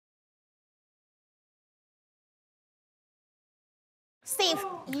Steve,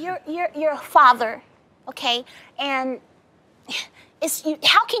 you're a father, okay? And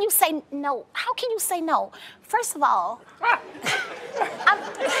how can you say no? How can you say no? First of all,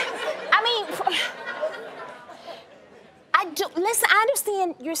 listen, I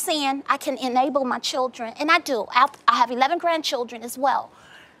understand you're saying I can enable my children, and I do. I have 11 grandchildren as well.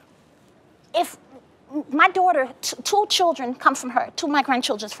 If my daughter, two children come from her, two of my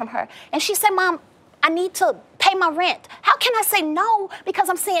grandchildren from her, and she said, Mom, I need to pay my rent. How can I say no? Because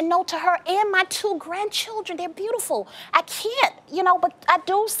I'm saying no to her and my two grandchildren. They're beautiful. I can't, you know, but I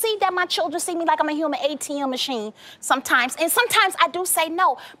do see that my children see me like I'm a human ATM machine sometimes. And sometimes I do say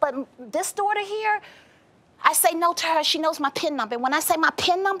no. But this daughter here, I say no to her. She knows my PIN number. When I say my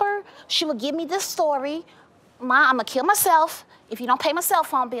PIN number, she will give me this story. Ma, I'm going to kill myself if you don't pay my cell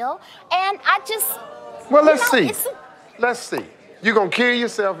phone bill. And I just... Well, let's see. Let's see. You're going to kill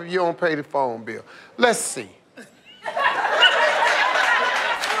yourself if you don't pay the phone bill. Let's see.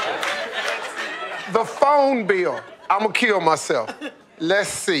 The phone bill. I'm going to kill myself. Let's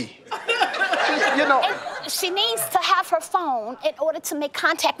see. You know... She needs to have her phone in order to make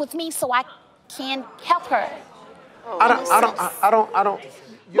contact with me so I can help her. I don't...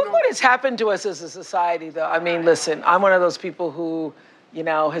 Look what has happened to us as a society, though. I mean, listen, I'm one of those people who, you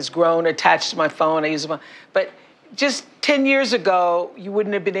know, has grown attached to my phone. I use my... But just 10 years ago, you would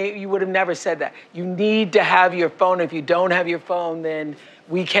have never said that. You need to have your phone. If you don't have your phone, then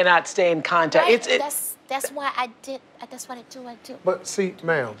we cannot stay in contact. Right. That's why I did. That's what I do. But see,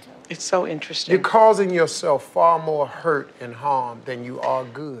 ma'am, it's so interesting. You're causing yourself far more hurt and harm than you are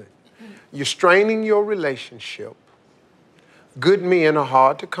good. You're straining your relationship. Good men are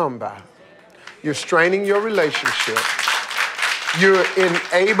hard to come by. You're straining your relationship. You're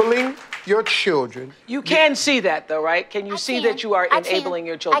enabling your children. You can see that, though, right? Can you see that you are enabling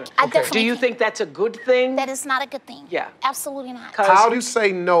your children? I definitely Do you think that's a good thing? That is not a good thing. Yeah. Absolutely not. How to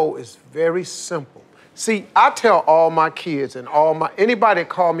say no is very simple. See, I tell all my kids and anybody that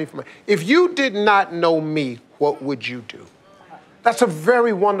call me from, if you did not know me, what would you do? That's a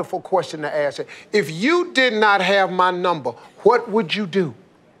very wonderful question to ask. If you did not have my number, what would you do?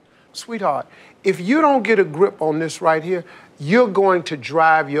 Sweetheart, if you don't get a grip on this right here, you're going to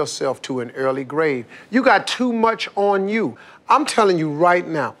drive yourself to an early grave. You got too much on you. I'm telling you right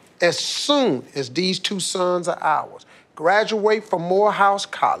now, as soon as these two sons of ours graduate from Morehouse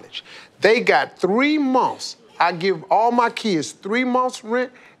College, they got 3 months. I give all my kids 3 months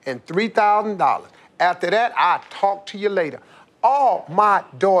rent and $3,000. After that, I'll talk to you later. All my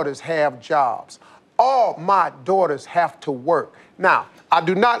daughters have jobs. All my daughters have to work. Now, I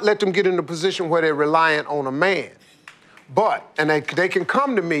do not let them get in a position where they're reliant on a man. And they can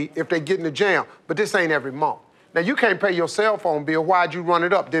come to me if they get in the jam, but this ain't every month. Now, you can't pay your cell phone bill. Why'd you run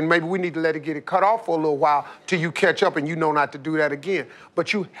it up? Then maybe we need to let it get it cut off for a little while till you catch up and you know not to do that again.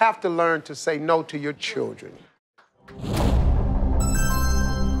 But you have to learn to say no to your children.